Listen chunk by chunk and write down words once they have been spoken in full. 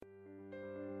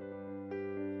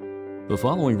The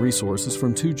following resource is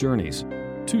from Two Journeys.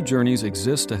 Two Journeys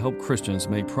exists to help Christians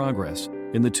make progress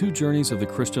in the two journeys of the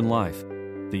Christian life,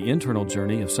 the internal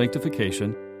journey of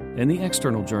sanctification and the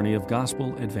external journey of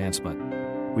gospel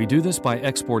advancement. We do this by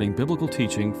exporting biblical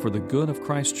teaching for the good of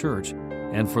Christ's church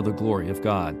and for the glory of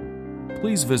God.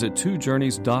 Please visit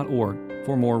twojourneys.org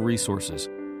for more resources.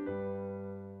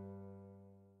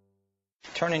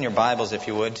 Turn in your Bibles, if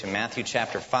you would, to Matthew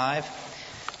chapter 5.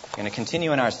 We're going to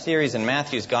continue in our series in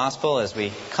Matthew's Gospel as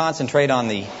we concentrate on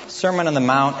the Sermon on the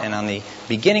Mount and on the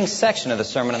beginning section of the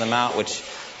Sermon on the Mount, which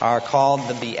are called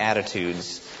the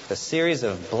Beatitudes, the series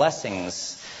of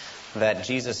blessings that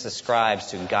Jesus ascribes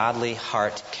to godly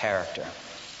heart character.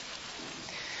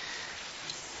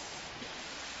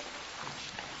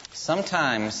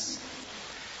 Sometimes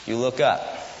you look up.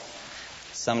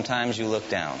 Sometimes you look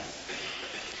down.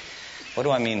 What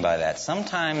do I mean by that?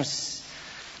 Sometimes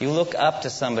you look up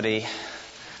to somebody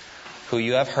who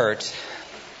you have hurt,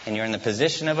 and you're in the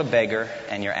position of a beggar,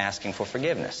 and you're asking for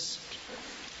forgiveness.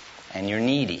 And you're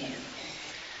needy.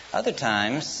 Other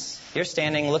times, you're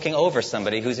standing looking over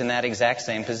somebody who's in that exact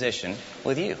same position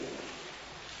with you.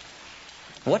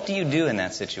 What do you do in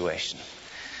that situation?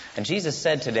 And Jesus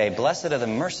said today, "Blessed are the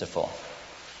merciful,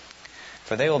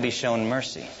 for they will be shown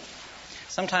mercy."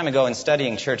 Some time ago in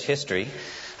studying church history,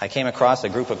 I came across a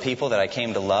group of people that I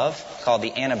came to love called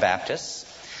the Anabaptists.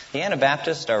 The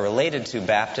Anabaptists are related to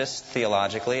Baptists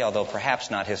theologically, although perhaps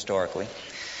not historically.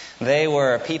 They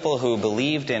were people who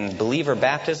believed in believer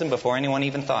baptism before anyone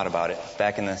even thought about it.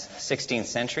 Back in the 16th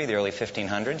century, the early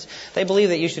 1500s, they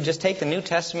believed that you should just take the New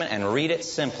Testament and read it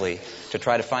simply to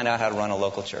try to find out how to run a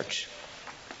local church.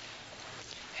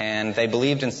 And they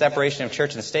believed in separation of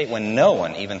church and state when no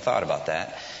one even thought about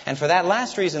that. And for that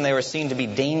last reason, they were seen to be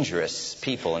dangerous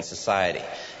people in society,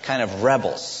 kind of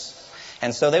rebels.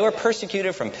 And so they were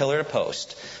persecuted from pillar to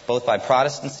post, both by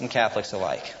Protestants and Catholics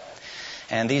alike.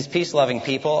 And these peace-loving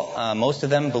people, most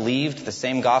of them believed the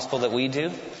same gospel that we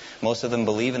do. Most of them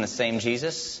believe in the same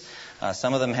Jesus.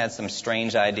 Some of them had some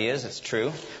strange ideas, it's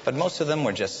true. But most of them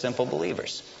were just simple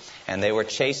believers. And they were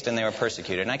chased and they were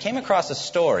persecuted. And I came across a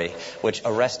story which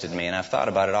arrested me, and I've thought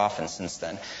about it often since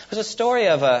then. It was a story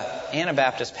of an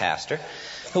Anabaptist pastor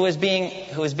who was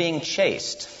being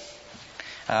chased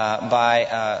by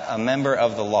a member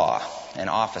of the law, an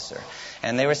officer.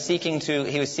 And he was seeking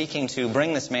to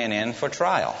bring this man in for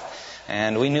trial.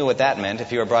 And we knew what that meant.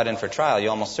 If you were brought in for trial,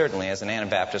 you almost certainly, as an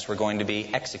Anabaptist, were going to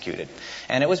be executed.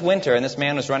 And it was winter, and this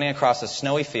man was running across a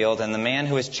snowy field, and the man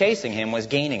who was chasing him was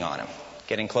gaining on him,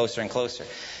 getting closer and closer.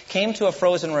 Came to a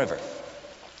frozen river.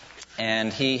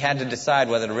 And he had to decide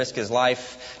whether to risk his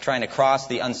life trying to cross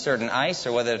the uncertain ice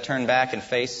or whether to turn back and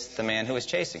face the man who was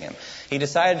chasing him. He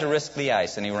decided to risk the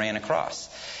ice, and he ran across.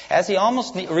 As he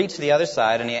almost reached the other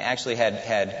side, and he actually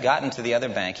had gotten to the other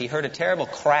bank, he heard a terrible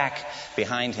crack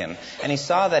behind him. And he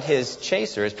saw that his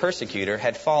chaser, his persecutor,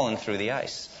 had fallen through the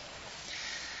ice.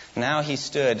 Now he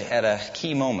stood at a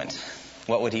key moment.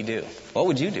 What would he do? What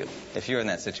would you do if you were in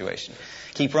that situation?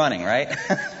 Keep running, right?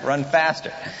 Run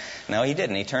faster. No, he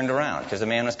didn't. He turned around because the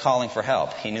man was calling for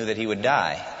help. He knew that he would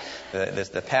die.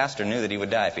 The pastor knew that he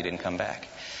would die if he didn't come back.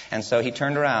 And so he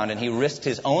turned around and he risked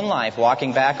his own life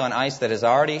walking back on ice that has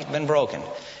already been broken.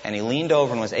 And he leaned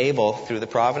over and was able, through the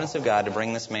providence of God, to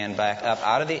bring this man back up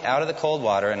out of the cold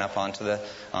water and up onto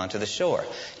the shore.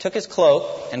 Took his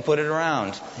cloak and put it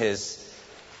around his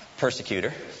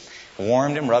persecutor.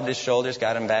 Warmed him, rubbed his shoulders,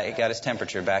 got his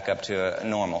temperature back up to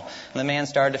normal. And the man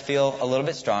started to feel a little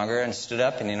bit stronger and stood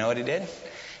up, and you know what he did?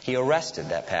 He arrested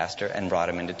that pastor and brought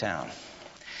him into town.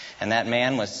 And that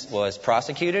man was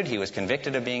prosecuted. He was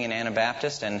convicted of being an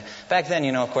Anabaptist. And back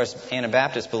then, of course,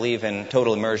 Anabaptists believe in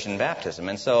total immersion baptism.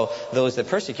 And so those that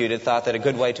persecuted thought that a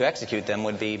good way to execute them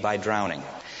would be by drowning.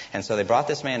 And so they brought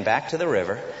this man back to the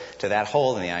river, to that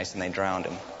hole in the ice, and they drowned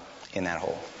him in that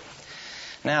hole.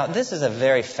 Now, this is a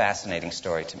very fascinating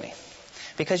story to me,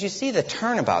 because you see the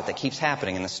turnabout that keeps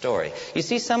happening in the story. You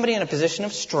see somebody in a position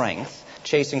of strength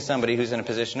chasing somebody who's in a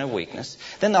position of weakness.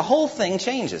 Then the whole thing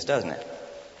changes, doesn't it?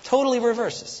 Totally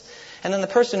reverses. And then the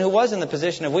person who was in the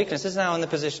position of weakness is now in the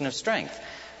position of strength.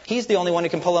 He's the only one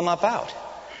who can pull him up out.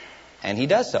 And he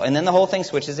does so. And then the whole thing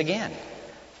switches again.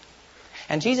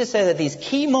 And Jesus said that these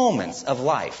key moments of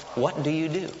life, what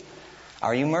do?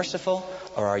 Are you merciful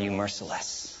or are you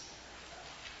merciless?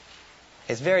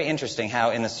 It's very interesting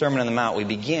how in the Sermon on the Mount we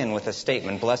begin with a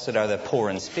statement, "Blessed are the poor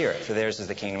in spirit, for theirs is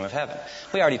the kingdom of heaven."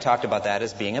 We already talked about that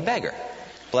as being a beggar.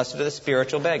 Blessed are the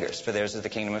spiritual beggars, for theirs is the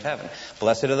kingdom of heaven.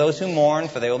 Blessed are those who mourn,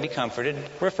 for they will be comforted,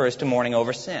 refers to mourning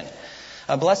over sin.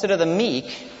 Blessed are the meek,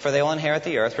 for they will inherit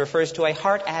the earth, refers to a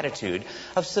heart attitude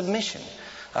of submission,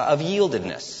 of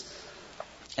yieldedness.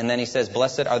 And then he says,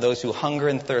 blessed are those who hunger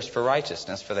and thirst for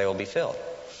righteousness, for they will be filled.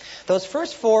 Those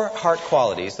first 4 heart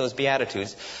qualities, those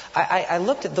Beatitudes, I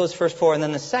looked at those first 4 and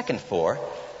then the second 4,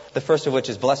 the first of which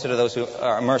is blessed are those who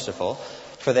are merciful,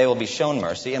 for they will be shown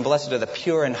mercy, and blessed are the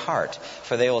pure in heart,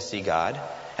 for they will see God.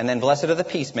 And then blessed are the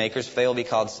peacemakers, for they will be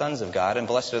called sons of God, and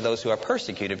blessed are those who are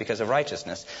persecuted because of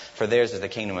righteousness, for theirs is the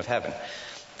kingdom of heaven.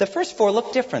 The first 4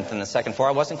 look different than the second 4.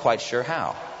 I wasn't quite sure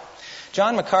how.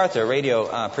 John MacArthur, a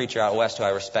radio preacher out west who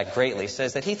I respect greatly,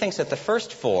 says that he thinks that the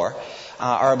first 4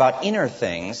 are about inner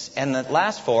things, and the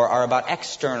last 4 are about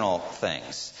external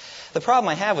things. The problem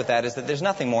I have with that is that there's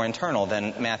nothing more internal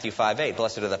than Matthew 5:8.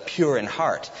 Blessed are the pure in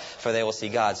heart, for they will see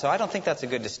God. So I don't think that's a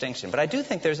good distinction. But I do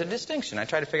think there's a distinction. I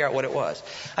try to figure out what it was.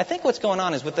 I think what's going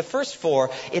on is with the first 4,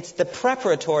 it's the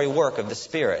preparatory work of the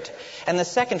Spirit. And the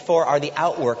second 4 are the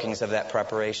outworkings of that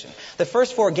preparation. The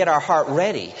first 4 get our heart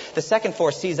ready. The second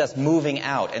 4 sees us moving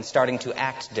out and starting to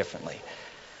act differently.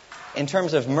 In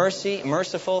terms of mercy,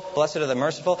 merciful, blessed are the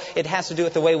merciful, it has to do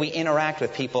with the way we interact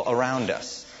with people around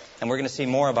us. And we're going to see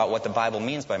more about what the Bible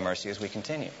means by mercy as we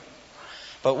continue.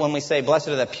 But when we say, blessed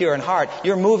are the pure in heart,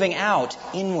 you're moving out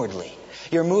inwardly.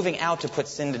 You're moving out to put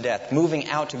sin to death, moving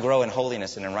out to grow in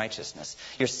holiness and in righteousness.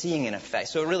 You're seeing an effect.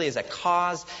 So it really is a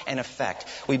cause and effect.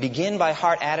 We begin by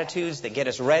heart attitudes that get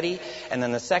us ready, and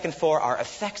then the second 4 are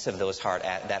effects of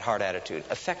that heart attitude,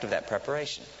 effect of that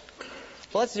preparation.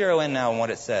 Well, let's zero in now on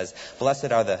what it says.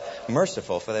 Blessed are the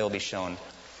merciful, for they will be shown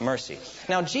mercy.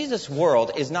 Now, Jesus'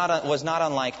 world was not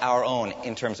unlike our own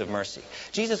in terms of mercy.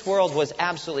 Jesus' world was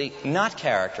absolutely not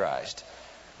characterized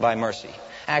by mercy.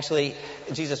 Actually,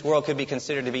 Jesus' world could be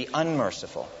considered to be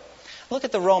unmerciful. Look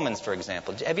at the Romans, for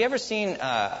example. Have you ever seen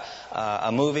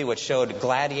a movie which showed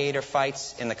gladiator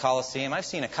fights in the Colosseum? I've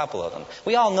seen a couple of them.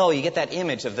 We all know you get that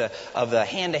image of the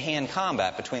hand-to-hand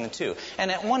combat between the two.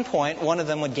 And at one point, one of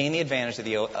them would gain the advantage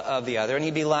of the other, and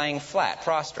he'd be lying flat,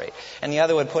 prostrate. And the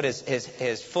other would put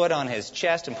his foot on his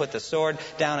chest and put the sword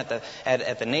down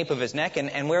at the nape of his neck.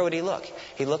 And where would he look?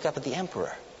 He'd look up at the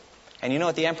emperor. And you know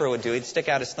what the emperor would do? He'd stick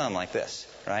out his thumb like this,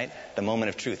 right? The moment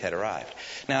of truth had arrived.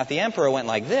 Now, if the emperor went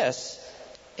like this,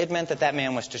 it meant that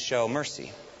man was to show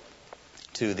mercy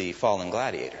to the fallen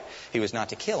gladiator. He was not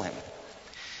to kill him.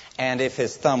 And if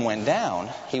his thumb went down,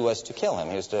 he was to kill him.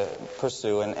 He was to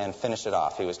pursue and finish it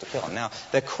off. He was to kill him. Now,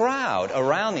 the crowd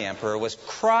around the emperor was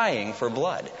crying for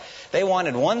blood. They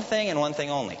wanted one thing and one thing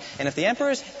only. And if the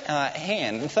emperor's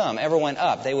hand and thumb ever went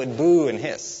up, they would boo and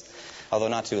hiss. Although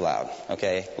not too loud,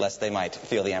 okay, lest they might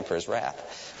feel the emperor's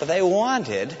wrath. But they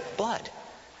wanted blood.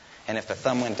 And if the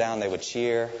thumb went down, they would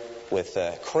cheer with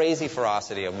the crazy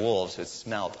ferocity of wolves who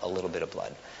smelled a little bit of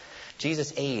blood.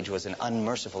 Jesus' age was an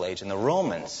unmerciful age, and the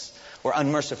Romans were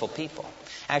unmerciful people.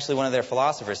 Actually, one of their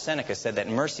philosophers, Seneca, said that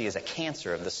mercy is a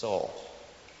cancer of the soul.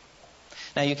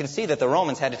 Now, you can see that the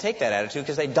Romans had to take that attitude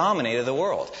because they dominated the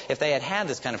world. If they had had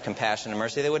this kind of compassion and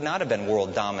mercy, they would not have been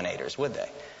world dominators, would they?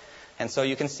 And so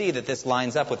you can see that this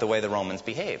lines up with the way the Romans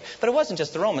behaved. But it wasn't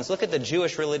just the Romans. Look at the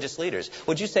Jewish religious leaders.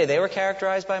 Would you say they were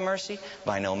characterized by mercy?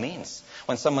 By no means.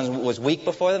 When someone was weak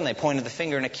before them, they pointed the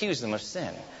finger and accused them of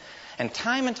sin. And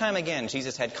time again,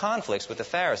 Jesus had conflicts with the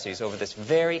Pharisees over this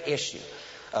very issue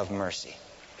of mercy.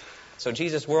 So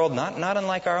Jesus' world, not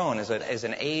unlike our own, is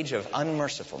an age of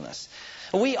unmercifulness.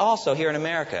 We also, here in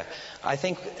America, I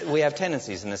think we have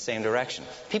tendencies in the same direction.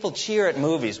 People cheer at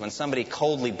movies when somebody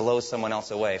coldly blows someone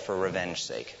else away for revenge's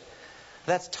sake.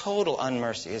 That's total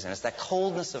unmercy, isn't it? It's that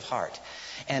coldness of heart.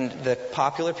 And the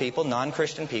popular people,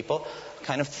 non-Christian people,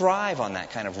 kind of thrive on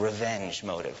that kind of revenge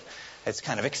motive. It's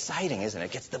kind of exciting, isn't it?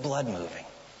 It gets the blood moving.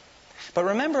 But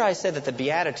remember I said that the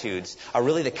Beatitudes are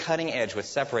really the cutting edge which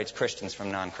separates Christians from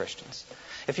non-Christians.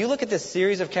 If you look at this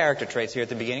series of character traits here at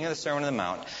the beginning of the Sermon on the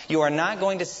Mount, you are not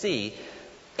going to see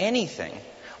anything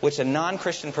which a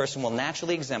non-Christian person will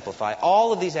naturally exemplify.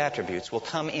 All of these attributes will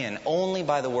come in only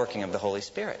by the working of the Holy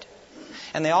Spirit.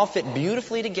 And they all fit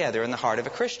beautifully together in the heart of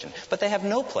a Christian, but they have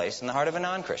no place in the heart of a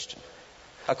non-Christian.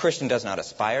 A Christian does not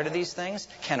aspire to these things,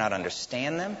 cannot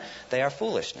understand them. They are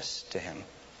foolishness to him.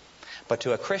 But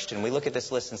to a Christian, we look at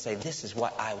this list and say, this is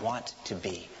what I want to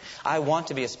be. I want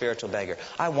to be a spiritual beggar.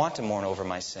 I want to mourn over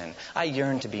my sin. I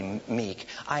yearn to be meek.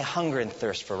 I hunger and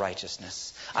thirst for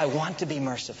righteousness. I want to be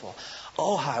merciful.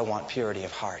 Oh, how I want purity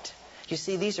of heart. You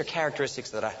see, these are characteristics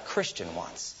that a Christian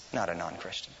wants, not a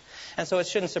non-Christian. And so it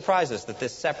shouldn't surprise us that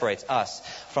this separates us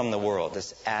from the world,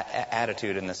 this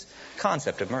attitude and this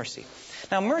concept of mercy.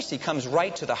 Now, mercy comes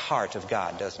right to the heart of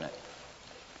God, doesn't it?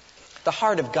 The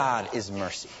heart of God is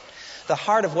mercy. The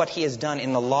heart of what He has done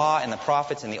in the law and the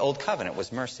prophets and the Old Covenant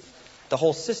was mercy. The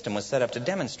whole system was set up to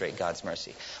demonstrate God's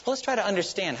mercy. Well, let's try to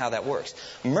understand how that works.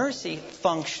 Mercy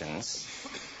functions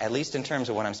at least in terms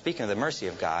of when I'm speaking of the mercy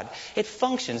of God, it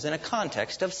functions in a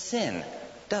context of sin,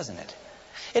 doesn't it?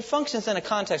 It functions in a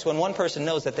context when one person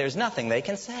knows that there's nothing they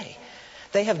can say.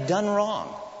 They have done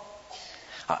wrong.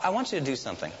 I want you to do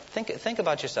something. Think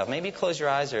about yourself. Maybe you close your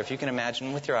eyes, or if you can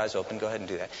imagine with your eyes open, go ahead and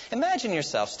do that. Imagine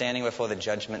yourself standing before the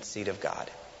judgment seat of God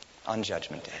on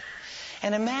Judgment Day.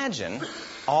 And imagine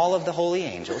all of the holy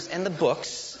angels and the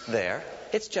books there.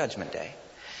 It's Judgment Day.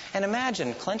 And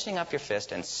imagine clenching up your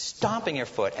fist and stomping your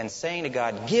foot and saying to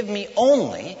God, give me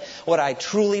only what I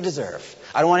truly deserve.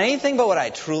 I don't want anything but what I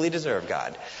truly deserve,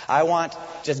 God.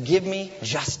 Just give me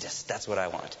justice. That's what I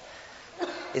want.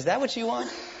 Is that what you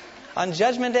want? On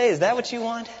Judgment Day, is that what you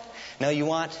want? No, you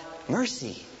want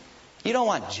mercy. You don't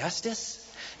want justice.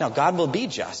 Now, God will be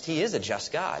just. He is a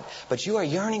just God. But you are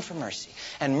yearning for mercy.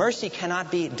 And mercy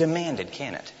cannot be demanded,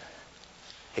 can it?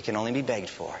 It can only be begged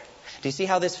for. Do you see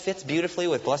how this fits beautifully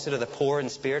with blessed are the poor in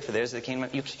spirit, for theirs is the kingdom?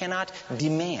 You cannot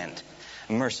demand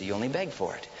mercy. You only beg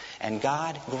for it. And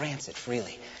God grants it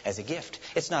freely as a gift.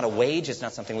 It's not a wage. It's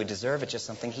not something we deserve. It's just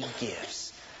something He gives.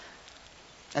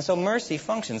 And so mercy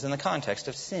functions in the context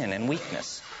of sin and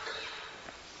weakness.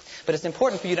 But it's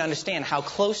important for you to understand how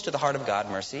close to the heart of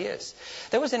God mercy is.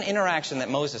 There was an interaction that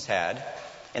Moses had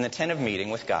in the tent of meeting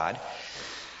with God.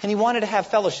 And he wanted to have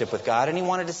fellowship with God, and he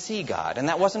wanted to see God. And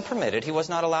that wasn't permitted. He was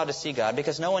not allowed to see God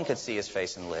because no one could see His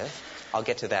face and live. I'll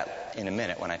get to that in a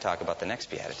minute when I talk about the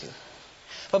next beatitude.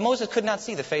 But Moses could not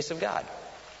see the face of God.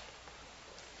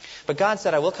 But God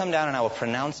said, I will come down and I will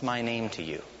pronounce my name to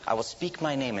you. I will speak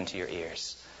my name into your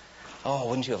ears. Oh,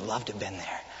 wouldn't you have loved to have been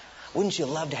there? Wouldn't you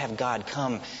love to have God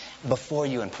come before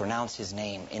you and pronounce His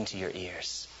name into your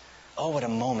ears? Oh, what a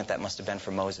moment that must have been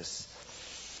for Moses.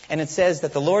 And it says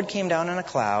that the Lord came down in a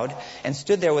cloud and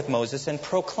stood there with Moses and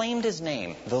proclaimed His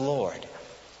name, the Lord.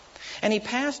 And He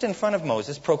passed in front of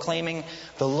Moses, proclaiming,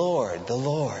 the Lord,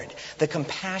 the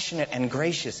compassionate and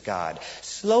gracious God,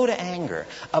 slow to anger,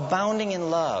 abounding in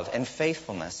love and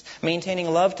faithfulness, maintaining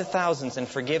love to thousands and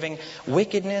forgiving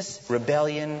wickedness,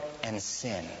 rebellion, and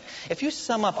sin. If you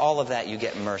sum up all of that, you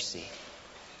get mercy.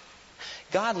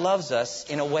 God loves us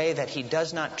in a way that He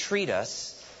does not treat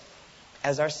us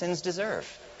as our sins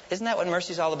deserve. Isn't that what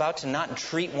mercy is all about? To not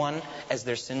treat one as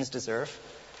their sins deserve?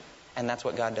 And that's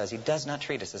what God does. He does not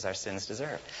treat us as our sins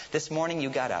deserve. This morning you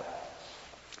got up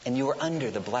and you were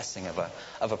under the blessing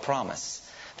of a promise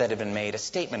that had been made, a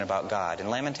statement about God. In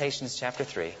Lamentations chapter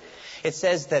 3, it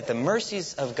says that the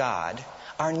mercies of God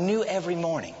are new every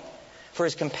morning, for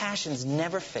His compassions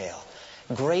never fail.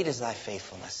 Great is Thy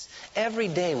faithfulness. Every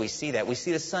day we see that. We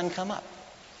see the sun come up.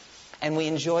 And we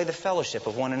enjoy the fellowship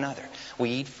of one another.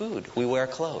 We eat food. We wear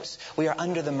clothes. We are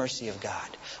under the mercy of God.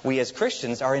 We as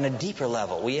Christians are in a deeper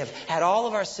level. We have had all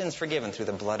of our sins forgiven through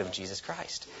the blood of Jesus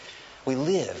Christ. We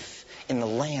live in the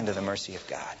land of the mercy of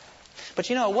God. But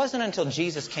you know, it wasn't until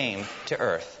Jesus came to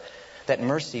earth that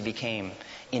mercy became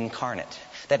incarnate.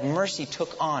 That mercy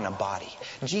took on a body.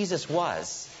 Jesus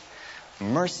was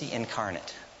mercy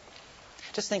incarnate.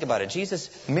 Just think about it.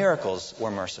 Jesus' miracles were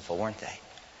merciful, weren't they?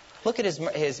 Look at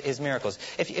his miracles.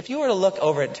 If you were to look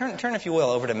over it, turn if you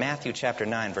will, over to Matthew chapter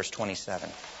 9, verse 27.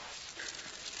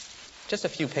 Just a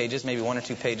few pages, maybe one or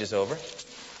two pages over.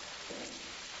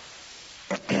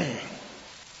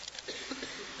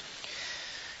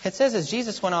 It says, as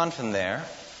Jesus went on from there,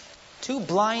 2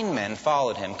 blind men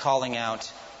followed Him, calling out,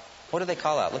 what do they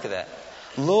call out? Look at that.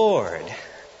 Lord,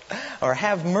 or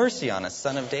have mercy on us,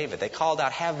 Son of David. They called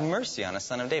out, have mercy on us,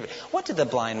 Son of David. What did the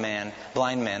blind men,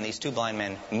 these 2 blind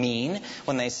men, mean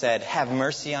when they said, have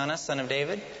mercy on us, Son of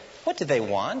David? What did they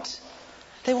want?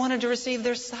 They wanted to receive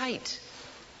their sight.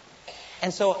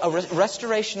 And so a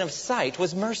restoration of sight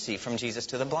was mercy from Jesus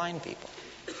to the blind people.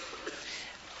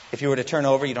 If you were to turn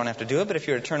over, you don't have to do it, but if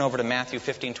you were to turn over to Matthew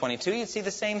 15:22, you'd see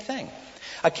the same thing.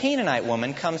 A Canaanite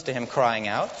woman comes to Him crying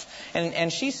out,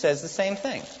 and she says the same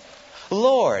thing.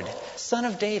 Lord, Son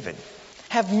of David,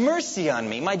 have mercy on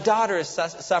me. My daughter is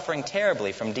suffering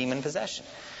terribly from demon possession.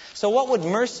 So what would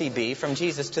mercy be from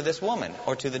Jesus to this woman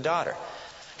or to the daughter?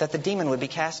 That the demon would be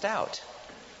cast out.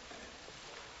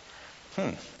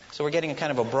 So we're getting a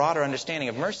kind of a broader understanding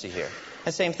of mercy here.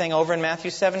 The same thing over in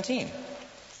Matthew 17.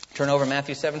 Turn over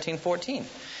Matthew 17:14.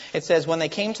 It says, when they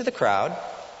came to the crowd,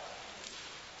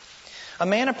 a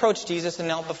man approached Jesus and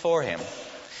knelt before Him.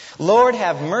 Lord,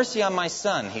 have mercy on my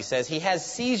son, he says. He has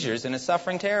seizures and is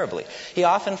suffering terribly. He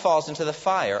often falls into the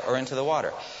fire or into the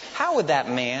water. How would that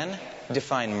man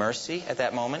define mercy at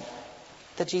that moment?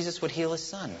 That Jesus would heal his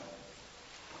son.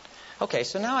 Okay,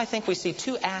 so now I think we see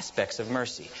 2 aspects of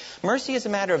mercy. Mercy is a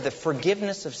matter of the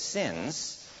forgiveness of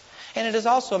sins, and it is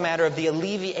also a matter of the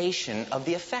alleviation of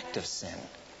the effect of sin.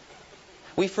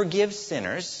 We forgive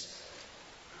sinners,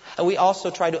 we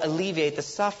also try to alleviate the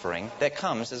suffering that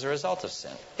comes as a result of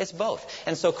sin. It's both.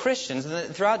 And so Christians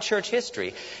throughout church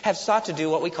history have sought to do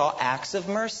what we call acts of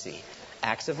mercy.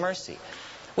 Acts of mercy.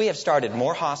 We have started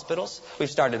more hospitals. We've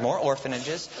started more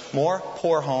orphanages, more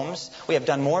poor homes. We have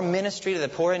done more ministry to the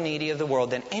poor and needy of the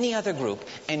world than any other group,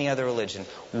 any other religion,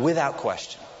 without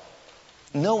question.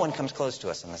 No one comes close to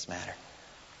us in this matter.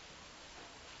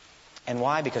 And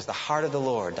why? Because the heart of the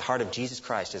Lord, the heart of Jesus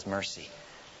Christ, is mercy.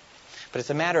 But it's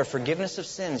a matter of forgiveness of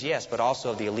sins, yes, but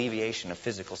also of the alleviation of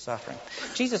physical suffering.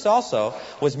 Jesus also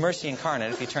was mercy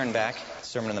incarnate. If you turn back,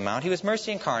 Sermon on the Mount, he was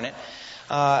mercy incarnate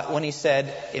when he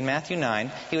said in Matthew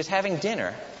 9, he was having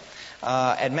dinner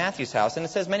at Matthew's house, and it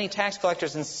says many tax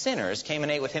collectors and sinners came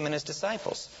and ate with him and his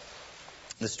disciples.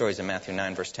 The story's in Matthew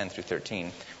 9, verse 10 through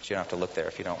 13, but you don't have to look there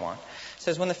if you don't want. It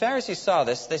says, when the Pharisees saw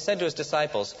this, they said to his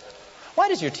disciples, "Why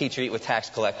does your teacher eat with tax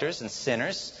collectors and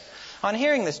sinners?" On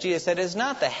hearing this, Jesus said, "It is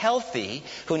not the healthy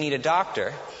who need a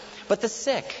doctor, but the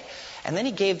sick." And then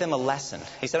he gave them a lesson.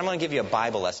 He said, "I'm going to give you a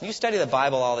Bible lesson. You study the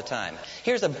Bible all the time.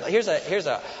 Here's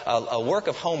a work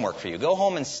of homework for you. Go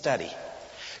home and study.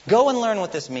 Go and learn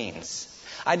what this means.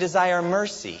 I desire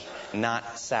mercy,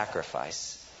 not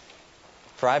sacrifice.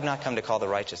 For I have not come to call the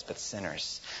righteous, but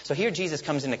sinners." So here Jesus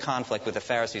comes into conflict with the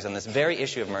Pharisees on this very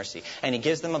issue of mercy, and he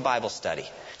gives them a Bible study.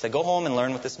 He said, "Go home and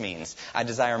learn what this means. I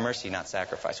desire mercy, not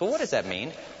sacrifice." Well, what does that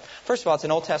mean? First of all, it's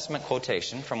an Old Testament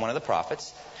quotation from one of the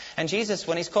prophets. And Jesus,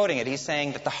 when he's quoting it, he's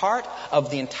saying that the heart of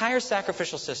the entire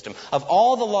sacrificial system, of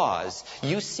all the laws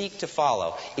you seek to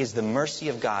follow, is the mercy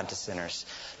of God to sinners.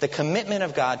 The commitment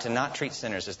of God to not treat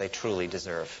sinners as they truly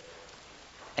deserve.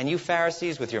 And you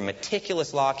Pharisees, with your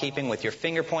meticulous law keeping, with your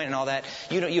finger point and all that,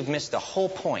 you've missed the whole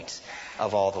point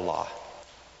of all the law.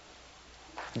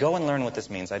 Go and learn what this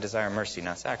means. I desire mercy,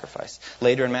 not sacrifice.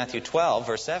 Later in Matthew 12,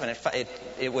 verse 7,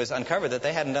 it was uncovered that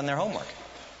they hadn't done their homework.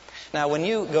 Now, when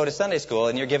you go to Sunday school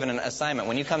and you're given an assignment,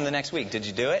 when you come the next week, did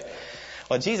you do it?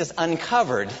 Well, Jesus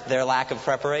uncovered their lack of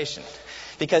preparation.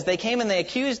 Because they came and they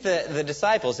accused the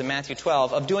disciples in Matthew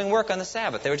 12 of doing work on the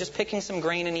Sabbath. They were just picking some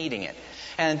grain and eating it.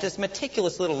 And this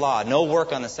meticulous little law, no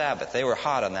work on the Sabbath, they were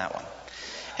hot on that one.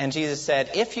 And Jesus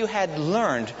said, if you had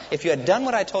done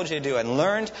what I told you to do and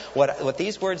learned what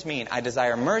these words mean, I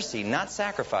desire mercy, not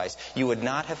sacrifice, you would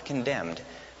not have condemned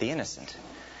the innocent.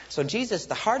 So Jesus,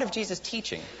 the heart of Jesus'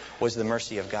 teaching was the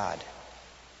mercy of God.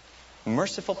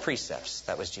 Merciful precepts,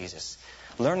 that was Jesus.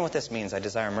 Learn what this means, I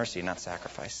desire mercy, not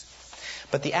sacrifice.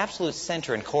 But the absolute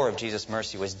center and core of Jesus'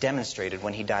 mercy was demonstrated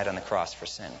when he died on the cross for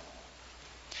sin.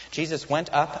 Jesus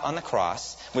went up on the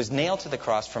cross, was nailed to the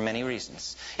cross for many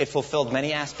reasons. It fulfilled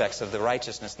many aspects of the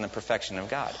righteousness and the perfection of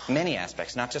God. Many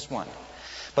aspects, not just one.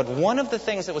 But one of the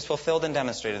things that was fulfilled and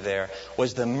demonstrated there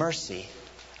was the mercy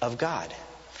of God.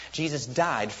 Jesus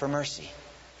died for mercy,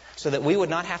 so that we would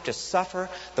not have to suffer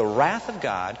the wrath of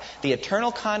God, the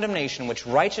eternal condemnation which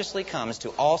righteously comes to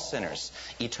all sinners,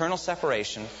 eternal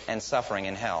separation and suffering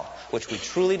in hell, which we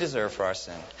truly deserve for our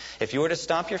sin. If you were to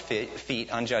stomp your feet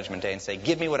on Judgment Day and say,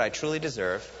 "Give me what I truly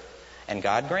deserve," and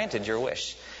God granted your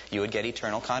wish, you would get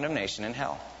eternal condemnation in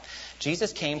hell.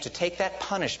 Jesus came to take that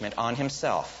punishment on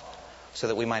himself so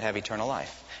that we might have eternal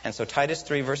life. And so Titus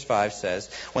 3 verse 5 says,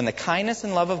 when the kindness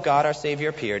and love of God our Savior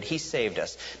appeared, he saved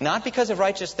us. Not because of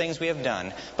righteous things we have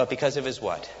done, but because of his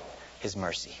what? His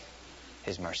mercy.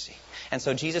 His mercy. And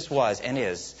so Jesus was and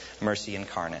is mercy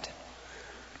incarnate.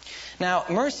 Now,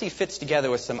 mercy fits together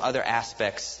with some other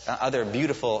aspects, other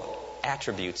beautiful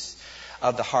attributes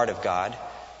of the heart of God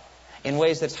in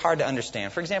ways that's hard to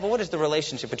understand. For example, what is the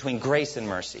relationship between grace and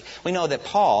mercy? We know that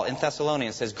Paul in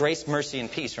Thessalonians says, grace, mercy,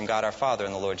 and peace from God our Father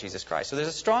and the Lord Jesus Christ. So there's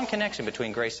a strong connection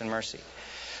between grace and mercy.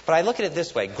 But I look at it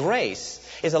this way. Grace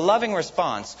is a loving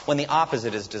response when the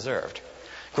opposite is deserved.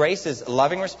 Grace is a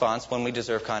loving response when we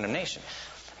deserve condemnation.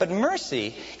 But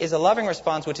mercy is a loving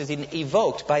response which is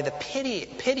evoked by the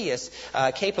piteous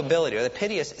capability or the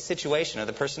piteous situation of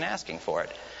the person asking for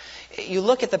it. You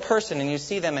look at the person and you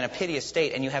see them in a piteous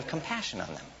state and you have compassion on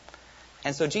them.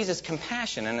 And so Jesus'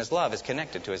 compassion and his love is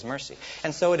connected to his mercy.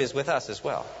 And so it is with us as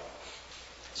well.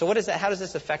 So what is that? How does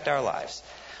this affect our lives?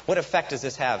 What effect does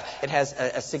this have? It has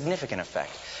a significant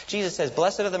effect. Jesus says,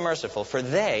 blessed are the merciful, for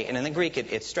they, and in the Greek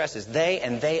it stresses, they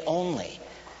and they only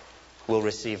will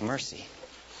receive mercy.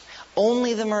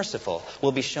 Only the merciful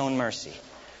will be shown mercy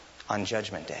on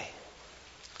Judgment Day.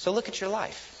 So look at your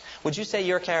life. Would you say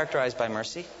you're characterized by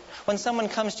mercy? When someone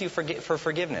comes to you for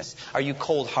forgiveness, are you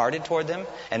cold-hearted toward them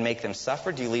and make them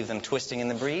suffer? Do you leave them twisting in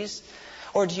the breeze?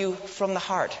 Or do you, from the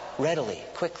heart, readily,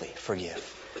 quickly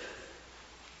forgive?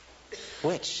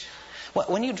 Which?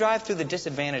 When you drive through the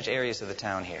disadvantaged areas of the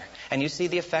town here, and you see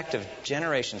the effect of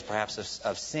generations, perhaps,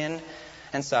 of sin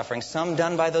and suffering, some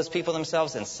done by those people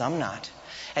themselves and some not,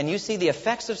 and you see the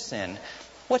effects of sin,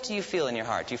 what do you feel in your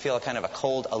heart? Do you feel a kind of a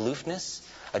cold aloofness,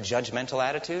 a judgmental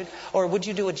attitude? Or would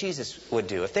you do what Jesus would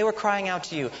do? If they were crying out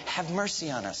to you, have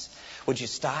mercy on us, would you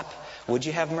stop? Would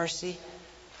you have mercy?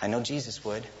 I know Jesus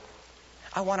would.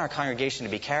 I want our congregation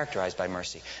to be characterized by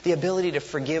mercy. The ability to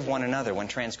forgive one another when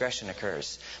transgression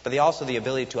occurs. But also the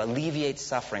ability to alleviate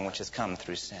suffering which has come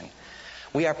through sin.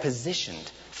 We are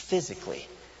positioned physically,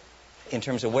 in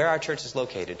terms of where our church is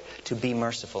located, to be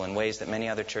merciful in ways that many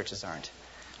other churches aren't.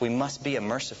 We must be a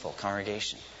merciful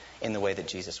congregation in the way that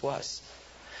Jesus was.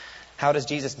 How does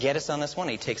Jesus get us on this one?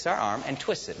 He takes our arm and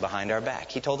twists it behind our back.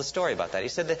 He told a story about that. He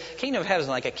said the kingdom of heaven is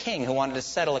like a king who wanted to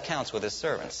settle accounts with his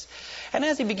servants. And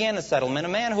as he began the settlement, a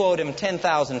man who owed him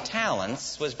 10,000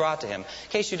 talents was brought to him. In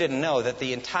case you didn't know, that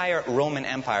the entire Roman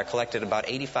Empire collected about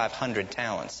 8,500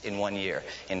 talents in 1 year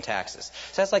in taxes.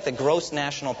 So that's like the gross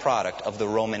national product of the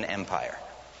Roman Empire.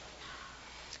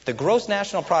 The gross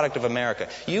national product of America.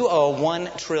 You owe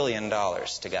 $1 trillion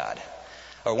to God.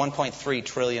 Or $1.3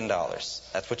 trillion.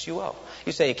 That's what you owe.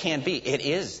 You say it can't be. It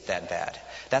is that bad.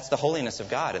 That's the holiness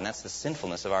of God, and that's the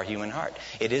sinfulness of our human heart.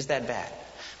 It is that bad.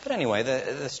 But anyway,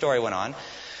 the story went on.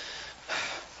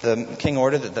 The king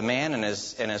ordered that the man and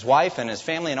his wife and his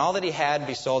family and all that he had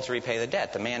be sold to repay the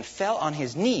debt. The man fell on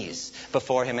his knees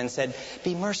before him and said,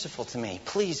 "Be merciful to me.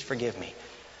 Please forgive me."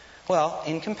 Well,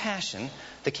 in compassion,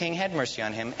 the king had mercy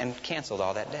on him and canceled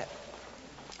all that debt.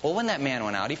 Well, when that man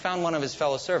went out, he found one of his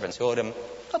fellow servants who owed him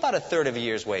about a third of a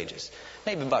year's wages,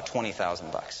 maybe about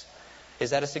 $20,000.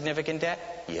 Is that a significant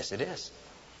debt? Yes, it is.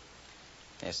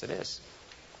 Yes, it is.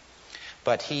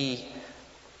 But he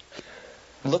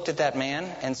looked at that man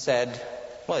and said,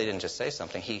 well, he didn't just say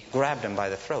something. He grabbed him by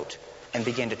the throat and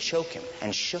began to choke him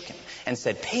and shook him and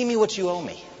said, "Pay me what you owe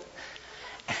me."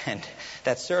 And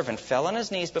that servant fell on his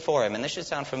knees before him, and this should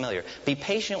sound familiar. "Be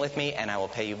patient with me and I will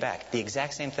pay you back." The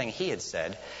exact same thing he had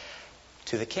said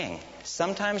to the king.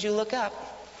 Sometimes you look up,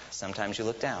 sometimes you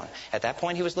look down. At that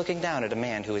point he was looking down at a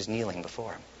man who was kneeling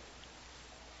before him.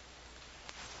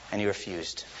 And he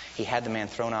refused. He had the man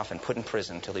thrown off and put in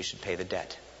prison until he should pay the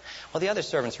debt. Well, the other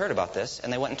servants heard about this,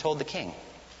 and they went and told the king.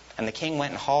 And the king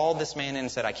went and hauled this man in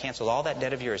and said, "I canceled all that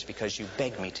debt of yours because you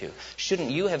begged me to.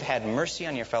 Shouldn't you have had mercy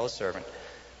on your fellow servant?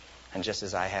 And just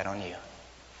as I had on you."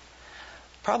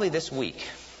 Probably this week,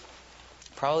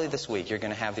 you're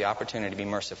going to have the opportunity to be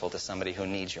merciful to somebody who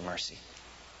needs your mercy.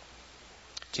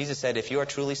 Jesus said, if you are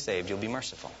truly saved, you'll be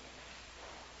merciful.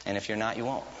 And if you're not, you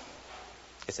won't.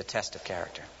 It's a test of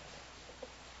character.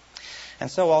 And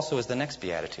so also is the next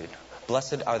beatitude.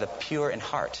 Blessed are the pure in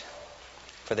heart,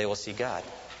 for they will see God.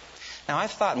 Now,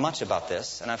 I've thought much about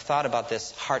this, and I've thought about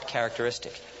this heart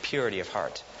characteristic, purity of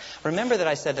heart. Remember that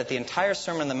I said that the entire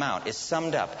Sermon on the Mount is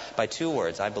summed up by two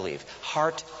words, I believe.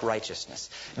 Heart righteousness.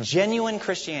 Genuine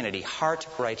Christianity, heart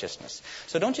righteousness.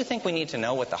 So don't you think we need to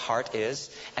know what the heart is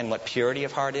and what purity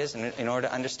of heart is in order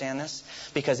to understand this?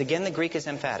 Because again, the Greek is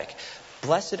emphatic.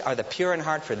 Blessed are the pure in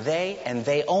heart, for they and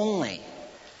they only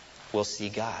will see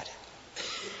God.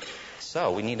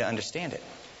 So we need to understand it.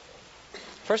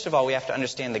 First of all, we have to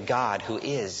understand the God who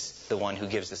is the one who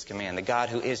gives this command, the God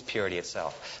who is purity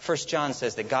itself. 1 John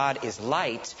says that God is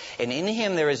light, and in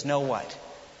him there is no what?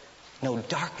 No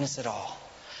darkness at all.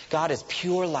 God is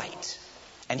pure light,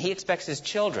 and he expects his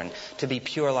children to be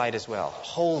pure light as well,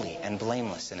 holy and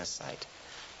blameless in his sight.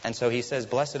 And so he says,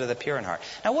 blessed are the pure in heart.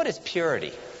 Now, what is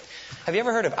purity? Have you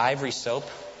ever heard of Ivory soap?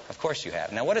 Of course you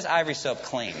have. Now, what does Ivory soap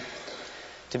claim?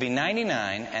 To be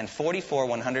 99 and 44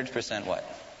 100% what?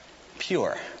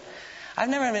 Pure. I've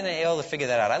never been able to figure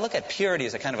that out. I look at purity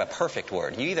as a kind of a perfect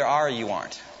word. You either are or you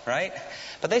aren't, right?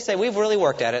 But they say we've really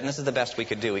worked at it, and this is the best we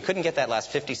could do. We couldn't get that last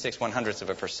 56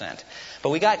 100%. But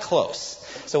we got close.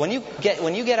 So when you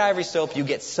get Ivory soap, you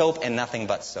get soap and nothing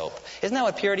but soap. Isn't that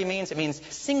what purity means? It means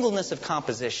singleness of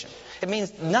composition. It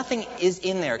means nothing is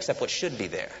in there except what should be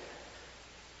there.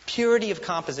 Purity of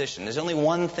composition. There's only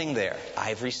one thing there,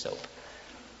 Ivory soap.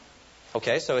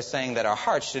 Okay, so it's saying that our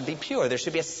hearts should be pure. There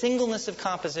should be a singleness of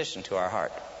composition to our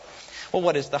heart. Well,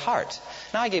 what is the heart?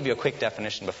 Now, I gave you a quick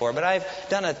definition before, but I've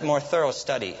done a more thorough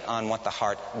study on what the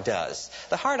heart does.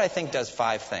 The heart, I think, does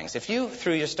 5 things. If you,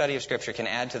 through your study of Scripture, can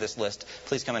add to this list,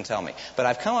 please come and tell me. But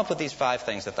I've come up with these 5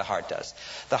 things that the heart does.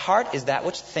 The heart is that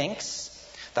which thinks.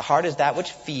 The heart is that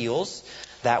which feels,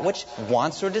 that which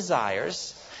wants or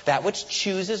desires, that which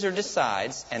chooses or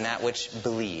decides, and that which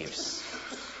believes.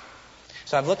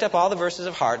 So I've looked up all the verses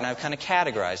of heart, and I've kind of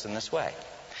categorized them this way.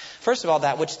 First of all,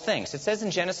 that which thinks. It says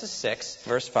in Genesis 6,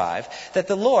 verse 5, that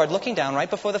the Lord, looking down right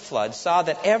before the flood, saw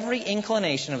that every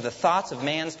inclination of the thoughts of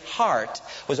man's heart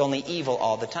was only evil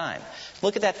all the time.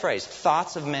 Look at that phrase,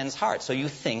 thoughts of men's heart. So you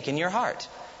think in your heart.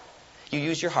 You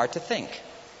use your heart to think.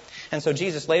 And so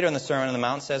Jesus later in the Sermon on the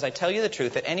Mount says, I tell you the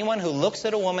truth, that anyone who looks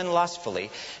at a woman lustfully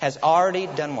has already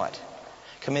done what?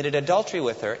 Committed adultery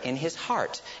with her in his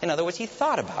heart. In other words, he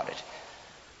thought about it.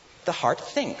 The heart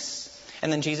thinks.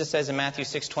 And then Jesus says in Matthew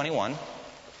 6:21,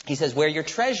 he says, where your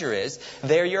treasure is,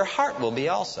 there your heart will be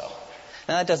also.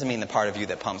 Now that doesn't mean the part of you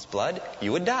that pumps blood.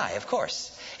 You would die, of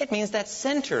course. It means that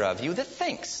center of you that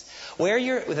thinks.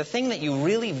 The thing that you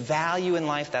really value in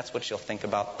life, that's what you'll think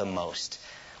about the most.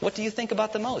 What do you think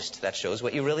about the most? That shows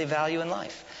what you really value in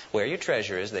life. Where your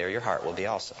treasure is, there your heart will be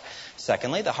also.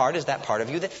 Secondly, the heart is that part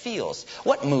of you that feels.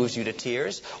 What moves you to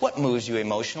tears? What moves you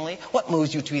emotionally? What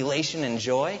moves you to elation and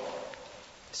joy?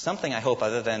 Something, I hope,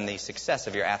 other than the success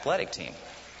of your athletic team.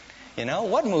 You know,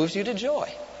 what moves you to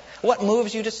joy? What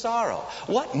moves you to sorrow?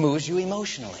 What moves you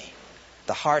emotionally?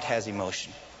 The heart has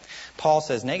emotion. Paul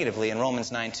says negatively in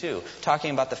Romans 9:2,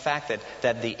 talking about the fact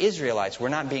that the Israelites were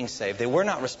not being saved. They were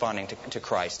not responding to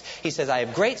Christ. He says, I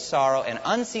have great sorrow and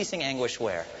unceasing anguish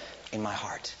where? In my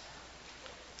heart.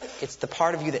 It's the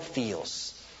part of you that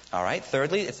feels. All right.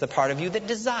 Thirdly, it's the part of you that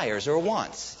desires or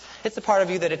wants. It's the part of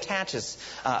you that attaches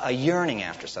a yearning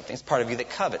after something. It's part of you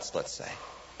that covets, let's say.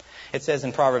 It says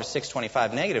in Proverbs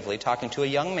 6:25 negatively, talking to a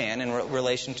young man in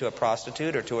relation to a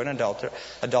prostitute or to an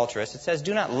adulteress, it says,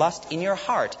 do not lust in your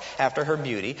heart after her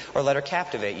beauty or let her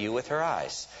captivate you with her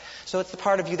eyes. So it's the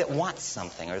part of you that wants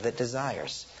something or that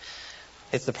desires.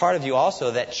 It's the part of you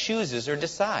also that chooses or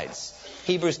decides.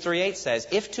 Hebrews 3:8 says,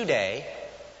 if today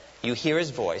you hear his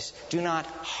voice, do not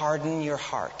harden your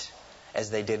heart as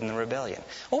they did in the rebellion.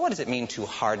 Well, what does it mean to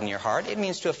harden your heart? It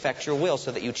means to affect your will so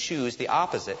that you choose the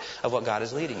opposite of what God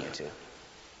is leading you to.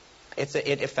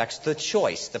 It affects the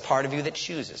choice, the part of you that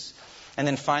chooses. And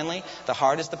then finally, the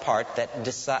heart is the part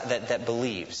that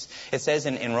believes. It says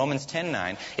in Romans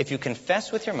 10:9, if you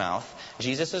confess with your mouth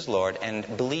Jesus is Lord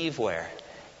and believe where?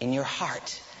 In your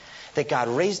heart that God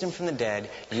raised him from the dead,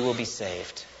 you will be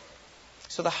saved.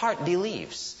 So the heart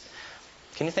believes.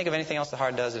 Can you think of anything else the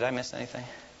heart does? Did I miss anything?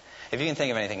 If you can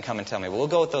think of anything, come and tell me. We'll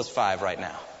go with those 5 right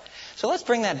now. So let's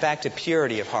bring that back to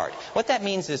purity of heart. What that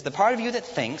means is the part of you that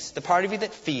thinks, the part of you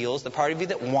that feels, the part of you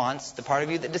that wants, the part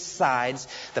of you that decides,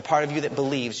 the part of you that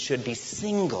believes should be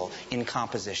single in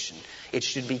composition. It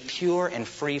should be pure and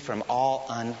free from all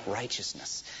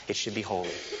unrighteousness. It should be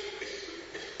holy.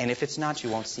 And if it's not, you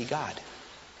won't see God.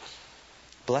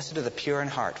 Blessed are the pure in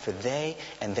heart, for they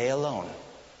and they alone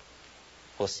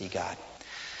will see God.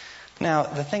 Now,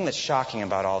 the thing that's shocking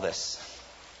about all this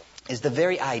is the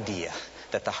very idea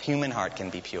that the human heart can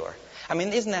be pure. I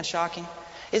mean, isn't that shocking?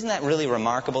 Isn't that really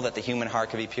remarkable that the human heart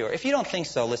can be pure? If you don't think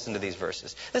so, listen to these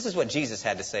verses. This is what Jesus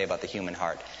had to say about the human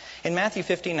heart. In Matthew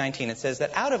 15:19, it says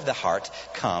that out of the heart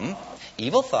come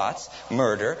evil thoughts,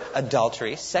 murder,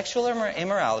 adultery, sexual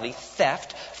immorality,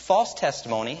 theft, false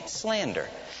testimony, slander.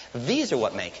 These are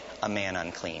what make a man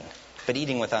unclean. But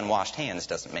eating with unwashed hands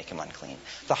doesn't make him unclean.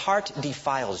 The heart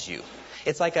defiles you.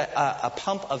 It's like a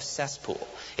pump of cesspool.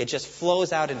 It just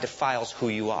flows out and defiles who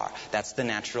you are. That's the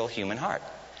natural human heart.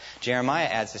 Jeremiah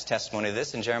adds his testimony to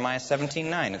this in Jeremiah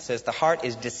 17:9. It says, the heart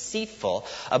is deceitful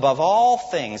above all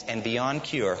things and beyond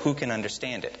cure. Who can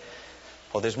understand it?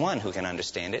 Well, there's one who can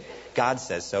understand it. God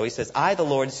says so. He says, I, the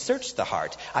Lord, search the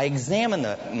heart. I examine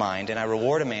the mind, and I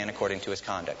reward a man according to his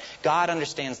conduct. God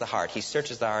understands the heart. He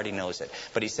searches the heart. He knows it.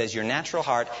 But he says your natural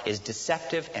heart is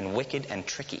deceptive and wicked and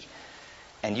tricky.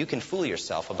 And you can fool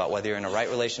yourself about whether you're in a right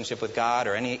relationship with God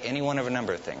or any one of a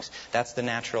number of things. That's the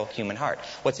natural human heart.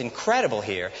 What's incredible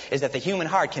here is that the human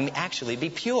heart can actually be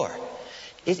pure.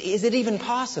 Is it even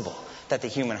possible that the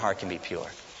human heart can be pure?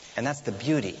 And that's the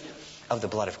beauty of the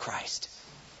blood of Christ.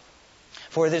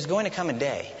 For there's going to come a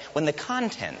day when the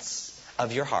contents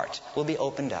of your heart will be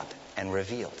opened up and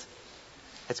revealed.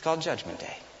 It's called Judgment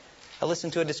Day. I'll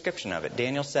listen to a description of it.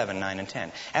 Daniel 7:9 and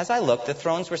 10. As I looked, the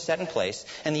thrones were set in place,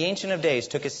 and the Ancient of Days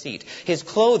took his seat. His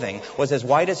clothing was as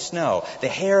white as snow. The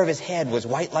hair of his head was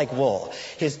white like wool.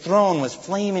 His throne was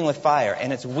flaming with fire,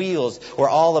 and its wheels were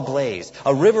all ablaze.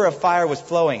 A river of fire was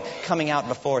flowing, coming out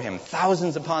before him.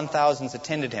 Thousands upon thousands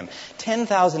attended him.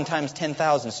 10,000 times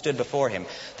 10,000 stood before him.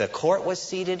 The court was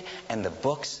seated, and the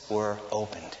books were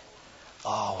opened.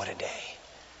 Oh, what a day.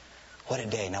 What a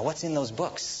day. Now, what's in those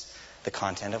books? The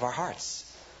content of our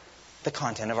hearts. The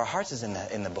content of our hearts is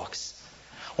in the books.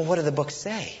 Well, what do the books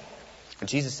say?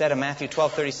 Jesus said in Matthew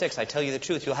 12:36, I tell you the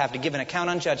truth, you'll have to give an account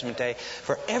on Judgment Day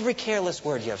for every careless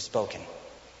word you have spoken.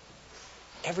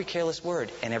 Every careless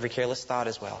word and every careless thought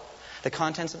as well. The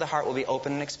contents of the heart will be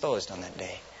open and exposed on that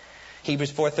day.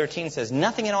 Hebrews 4:13 says,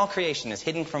 nothing in all creation is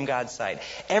hidden from God's sight.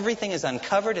 Everything is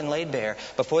uncovered and laid bare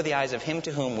before the eyes of him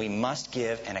to whom we must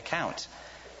give an account.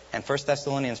 And 1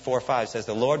 Thessalonians 4:5 says,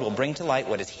 the Lord will bring to light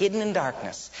what is hidden in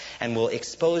darkness and will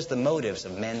expose the motives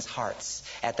of men's hearts.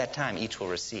 At that time, each will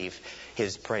receive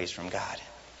his praise from God.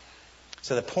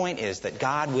 So the point is that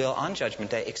God will, on Judgment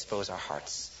Day, expose our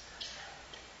hearts.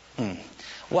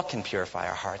 What can purify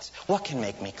our hearts? What can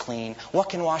make me clean? What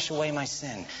can wash away my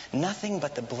sin? Nothing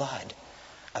but the blood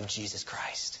of Jesus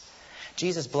Christ.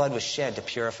 Jesus' blood was shed to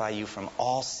purify you from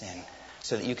all sin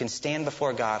so that you can stand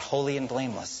before God holy and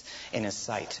blameless in his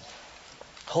sight.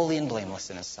 Holy and blameless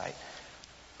in his sight.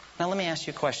 Now let me ask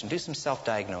you a question. Do some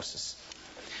self-diagnosis.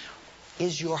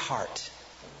 Is your heart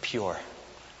pure?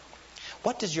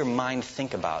 What does your mind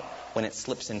think about when it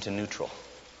slips into neutral?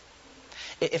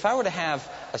 If I were to have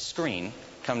a screen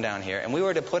come down here and we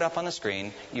were to put up on the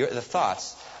screen the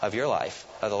thoughts of your life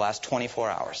of the last 24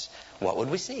 hours, what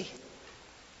would we see?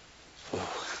 Ooh,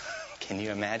 can you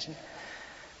imagine?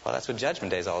 Well, that's what Judgment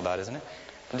Day is all about, isn't it?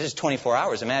 Just 24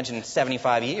 hours. Imagine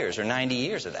 75 years or 90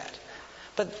 years of that.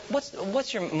 But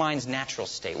what's your mind's natural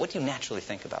state? What do you naturally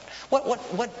think about?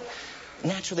 What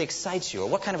naturally excites you? Or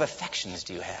what kind of affections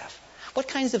do you have? What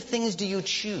kinds of things do you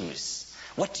choose?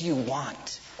 What do you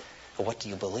want? Or what do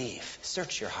you believe?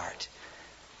 Search your heart.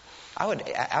 I would,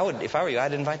 if I were you,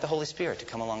 I'd invite the Holy Spirit to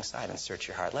come alongside and search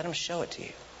your heart. Let him show it to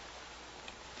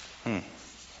you.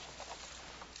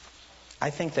 I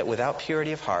think that without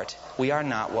purity of heart, we are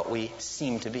not what we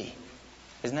seem to be.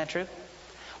 Isn't that true?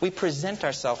 We present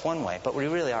ourselves one way, but we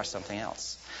really are something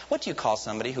else. What do you call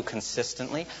somebody who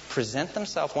consistently present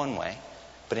themselves one way,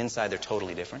 but inside they're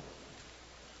totally different?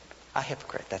 A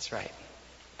hypocrite, that's right.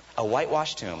 A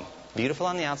whitewashed tomb, beautiful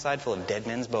on the outside, full of dead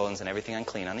men's bones and everything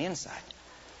unclean on the inside.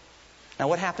 Now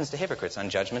what happens to hypocrites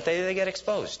on Judgment Day? They get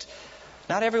exposed.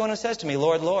 Not everyone who says to me,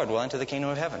 Lord, Lord, will enter the kingdom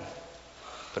of heaven,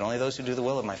 but only those who do the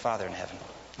will of my Father in heaven.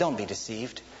 Don't be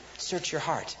deceived. Search your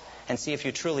heart and see if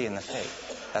you're truly in the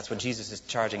faith. That's what Jesus is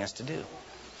charging us to do.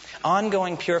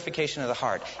 Ongoing purification of the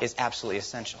heart is absolutely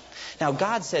essential. Now,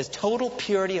 God says total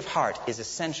purity of heart is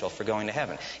essential for going to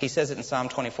heaven. He says it in Psalm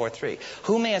 24:3.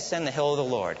 Who may ascend the hill of the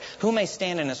Lord? Who may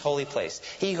stand in his holy place?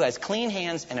 He who has clean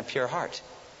hands and a pure heart.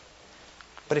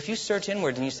 But if you search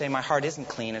inward and you say, my heart isn't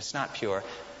clean, it's not pure,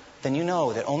 then you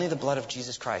know that only the blood of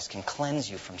Jesus Christ can cleanse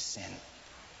you from sin.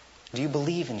 Do you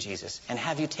believe in Jesus? And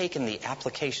have you taken the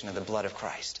application of the blood of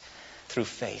Christ through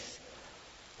faith?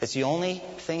 It's the only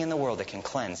thing in the world that can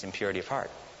cleanse impurity of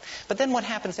heart. But then what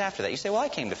happens after that? You say, well, I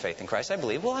came to faith in Christ. I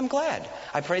believe. Well, I'm glad.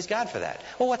 I praise God for that.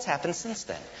 Well, what's happened since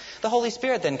then? The Holy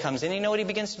Spirit then comes in. You know what he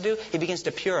begins to do? He begins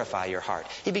to purify your heart.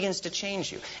 He begins to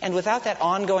change you. And without that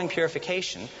ongoing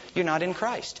purification, you're not in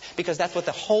Christ. Because that's what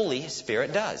the Holy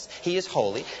Spirit does. He is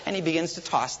holy, and he begins to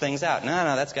toss things out. No,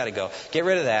 that's got to go. Get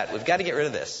rid of that. We've got to get rid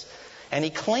of this. And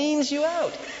he cleans you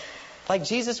out. Like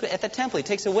Jesus at the temple, he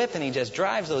takes a whip and he just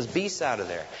drives those beasts out of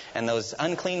there. And those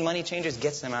unclean money changers,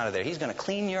 gets them out of there. He's going to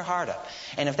clean your heart up.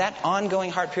 And if that ongoing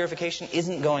heart purification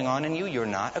isn't going on in you, you're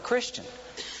not a Christian.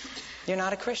 You're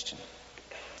not a Christian.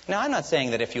 Now, I'm not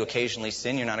saying that if you occasionally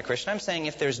sin, you're not a Christian. I'm saying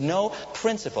if there's no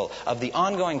principle of the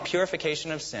ongoing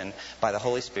purification of sin by the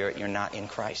Holy Spirit, you're not in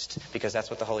Christ. Because that's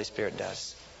what the Holy Spirit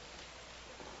does.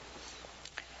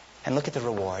 And look at the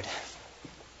reward.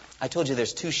 I told you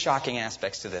there's two shocking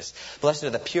aspects to this. Blessed are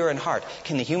the pure in heart.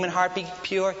 Can the human heart be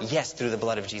pure? Yes, through the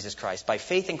blood of Jesus Christ. By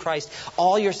faith in Christ,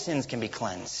 all your sins can be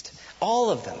cleansed.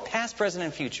 All of them, past, present,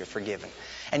 and future, forgiven.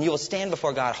 And you will stand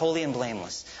before God holy and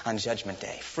blameless on Judgment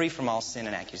Day, free from all sin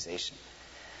and accusation.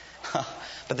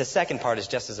 But the second part is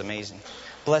just as amazing.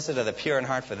 Blessed are the pure in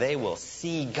heart, for they will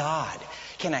see God.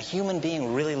 Can a human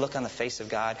being really look on the face of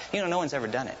God? You know, no one's ever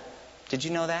done it. Did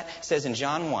you know that? It says in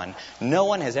John 1, no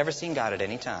one has ever seen God at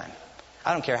any time.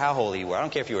 I don't care how holy you were. I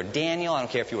don't care if you were Daniel. I don't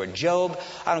care if you were Job.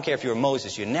 I don't care if you were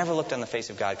Moses. You never looked on the face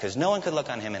of God because no one could look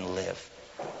on him and live.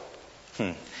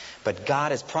 But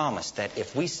God has promised that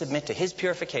if we submit to his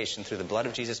purification through the blood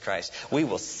of Jesus Christ, we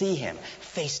will see him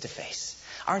face to face.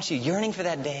 Aren't you yearning for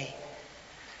that day?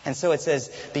 And so it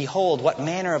says, behold, what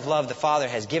manner of love the Father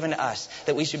has given to us,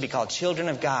 that we should be called children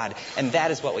of God. And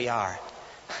that is what we are.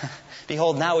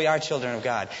 Behold, now we are children of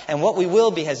God. And what we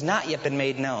will be has not yet been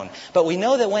made known. But we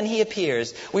know that when he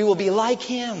appears, we will be like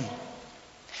him.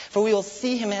 For we will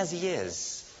see him as he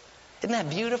is. Isn't that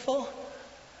beautiful?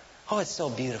 Oh, it's so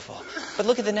beautiful. But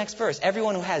look at the next verse.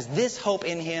 Everyone who has this hope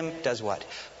in him does what?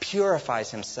 Purifies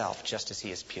himself just as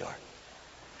he is pure.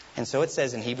 And so it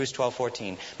says in Hebrews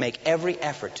 12:14, make every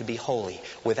effort to be holy.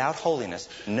 Without holiness,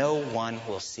 no one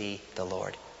will see the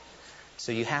Lord.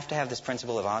 So you have to have this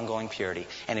principle of ongoing purity.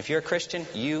 And if you're a Christian,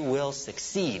 you will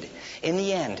succeed. In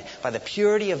the end, by the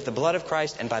purity of the blood of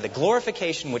Christ and by the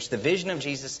glorification which the vision of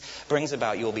Jesus brings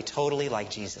about, you will be totally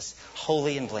like Jesus,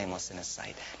 holy and blameless in His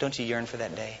sight. Don't you yearn for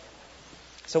that day?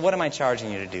 So what am I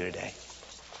charging you to do today?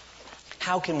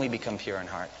 How can we become pure in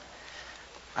heart?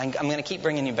 I'm going to keep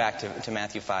bringing you back to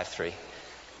Matthew 5:3.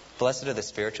 Blessed are the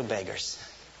spiritual beggars.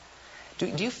 Do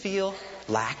you feel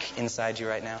lack inside you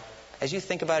right now? As you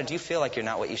think about it, do you feel like you're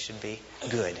not what you should be?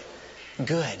 Good.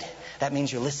 Good. That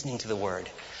means you're listening to the Word.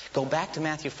 Go back to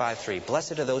Matthew 5:3.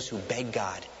 Blessed are those who beg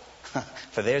God,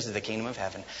 for theirs is the kingdom of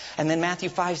heaven. And then Matthew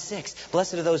 5:6.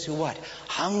 Blessed are those who what?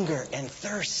 Hunger and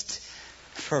thirst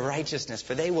for righteousness,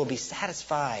 for they will be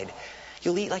satisfied.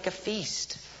 You'll eat like a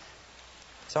feast.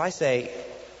 So I say,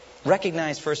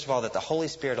 recognize first of all that the Holy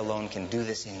Spirit alone can do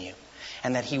this in you,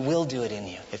 and that He will do it in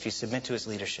you if you submit to His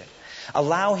leadership.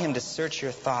 Allow Him to search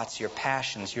your thoughts, your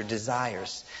passions, your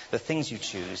desires, the things you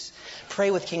choose.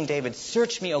 Pray with King David,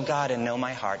 search me, O God, and know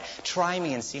my heart. Try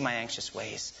me and see my anxious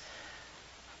ways.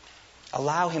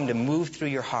 Allow Him to move through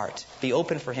your heart. Be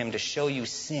open for Him to show you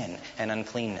sin and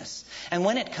uncleanness. And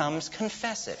when it comes,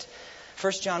 confess it.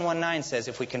 1 John 1:9 says,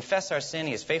 if we confess our sin,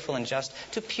 He is faithful and just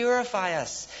to purify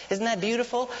us. Isn't that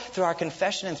beautiful? Through our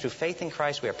confession and through faith in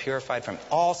Christ, we are purified from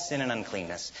all sin and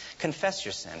uncleanness. Confess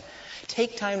your sin.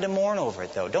 Take time to mourn over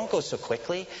it, though. Don't go so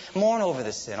quickly. Mourn over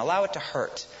the sin. Allow it to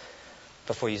hurt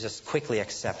before you just quickly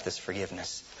accept this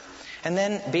forgiveness. And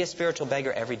then be a spiritual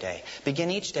beggar every day.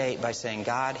 Begin each day by saying,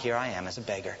 God, here I am as a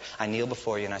beggar. I kneel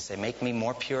before you and I say, make me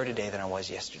more pure today than I was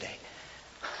yesterday.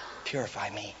 Purify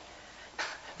me.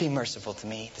 Be merciful to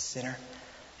me, the sinner,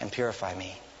 and purify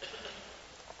me.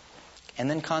 And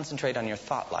then concentrate on your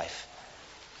thought life.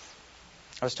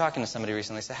 I was talking to somebody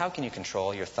recently. They said, how can you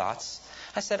control your thoughts?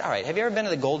 I said, all right, have you ever been to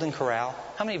the Golden Corral?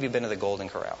 How many of you have been to the Golden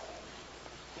Corral?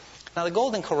 Now, the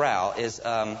Golden Corral is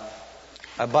a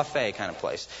buffet kind of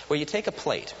place where you take a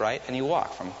plate, right, and you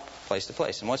walk from place to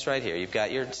place. And what's right here? You've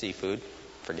got your seafood.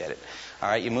 Forget it. All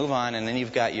right, you move on, and then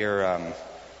you've got your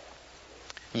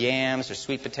yams or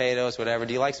sweet potatoes, whatever.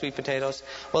 Do you like sweet potatoes?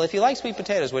 Well, if you like sweet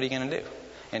potatoes, what are you going to do?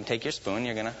 And take your spoon,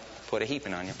 you're going to put a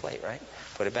heaping on your plate, right?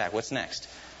 Put it back. What's next?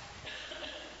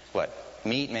 What?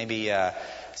 Meat, maybe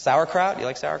sauerkraut? You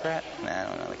like sauerkraut? Nah, I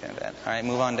don't know that kind of that. All right,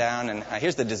 move on down, and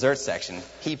here's the dessert section,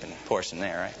 heaping portion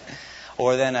there, right?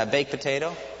 Or then a baked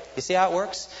potato. You see how it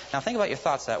works? Now think about your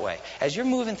thoughts that way. As you're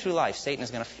moving through life, Satan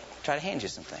is going to try to hand you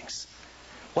some things.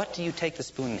 What do you take the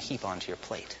spoon and heap onto your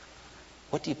plate?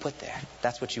 What do you put there?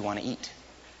 That's what you want to eat.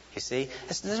 You see?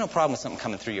 There's no problem with something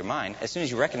coming through your mind. As soon as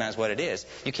you recognize what it is,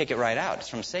 you kick it right out. It's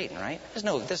from Satan, right?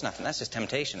 There's nothing. That's just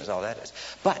temptation is all that is.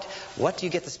 But what do you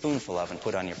get the spoonful of and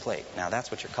put on your plate? Now that's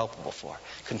what you're culpable for.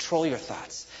 Control your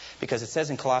thoughts. Because it says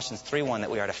in Colossians 3:1 that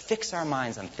we are to fix our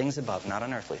minds on things above, not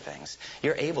on earthly things.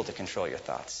 You're able to control your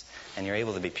thoughts. And you're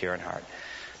able to be pure in heart.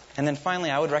 And then finally,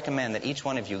 I would recommend that each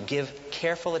one of you give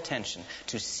careful attention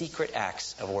to secret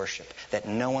acts of worship that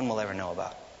no one will ever know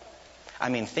about. I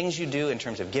mean, things you do in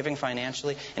terms of giving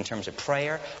financially, in terms of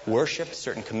prayer, worship,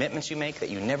 certain commitments you make that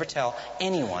you never tell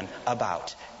anyone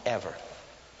about, ever.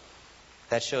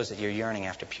 That shows that you're yearning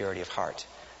after purity of heart,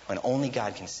 when only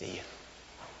God can see you.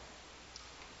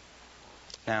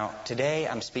 Now, today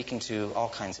I'm speaking to all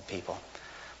kinds of people.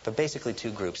 But basically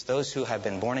two groups. Those who have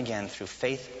been born again through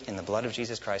faith in the blood of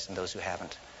Jesus Christ and those who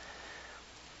haven't.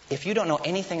 If you don't know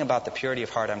anything about the purity of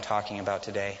heart I'm talking about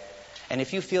today, and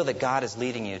if you feel that God is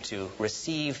leading you to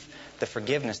receive the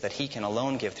forgiveness that He can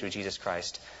alone give through Jesus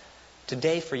Christ,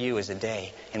 today for you is a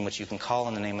day in which you can call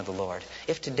on the name of the Lord.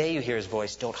 If today you hear His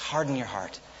voice, don't harden your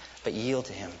heart, but yield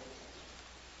to Him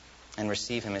and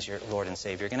receive Him as your Lord and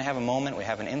Savior. You're going to have a moment. We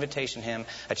have an invitation hymn,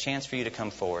 a chance for you to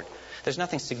come forward. There's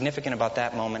nothing significant about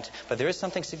that moment, but there is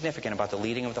something significant about the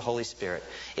leading of the Holy Spirit.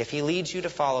 If He leads you to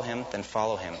follow Him, then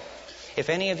follow Him. If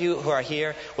any of you who are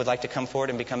here would like to come forward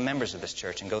and become members of this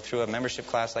church and go through a membership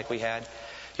class like we had,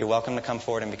 you're welcome to come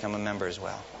forward and become a member as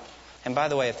well. And by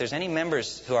the way, if there's any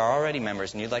members who are already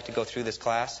members and you'd like to go through this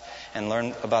class and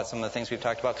learn about some of the things we've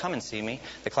talked about, come and see me.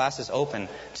 The class is open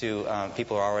to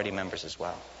people who are already members as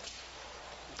well.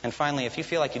 And finally, if you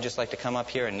feel like you'd just like to come up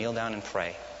here and kneel down and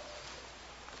pray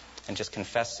and just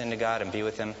confess sin to God and be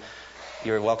with Him,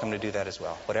 you're welcome to do that as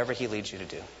well, whatever He leads you to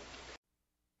do.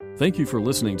 Thank you for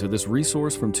listening to this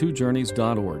resource from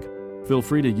twojourneys.org. Feel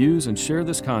free to use and share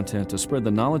this content to spread the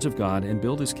knowledge of God and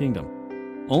build His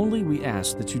kingdom. Only we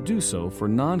ask that you do so for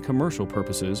non-commercial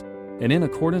purposes and in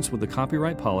accordance with the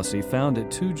copyright policy found at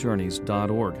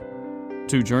twojourneys.org.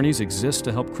 Two Journeys exists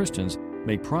to help Christians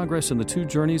make progress in the two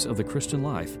journeys of the Christian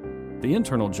life, the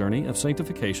internal journey of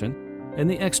sanctification and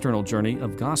the external journey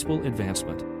of gospel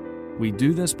advancement. We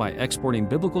do this by exporting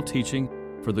biblical teaching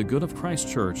for the good of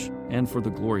Christ's church and for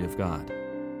the glory of God.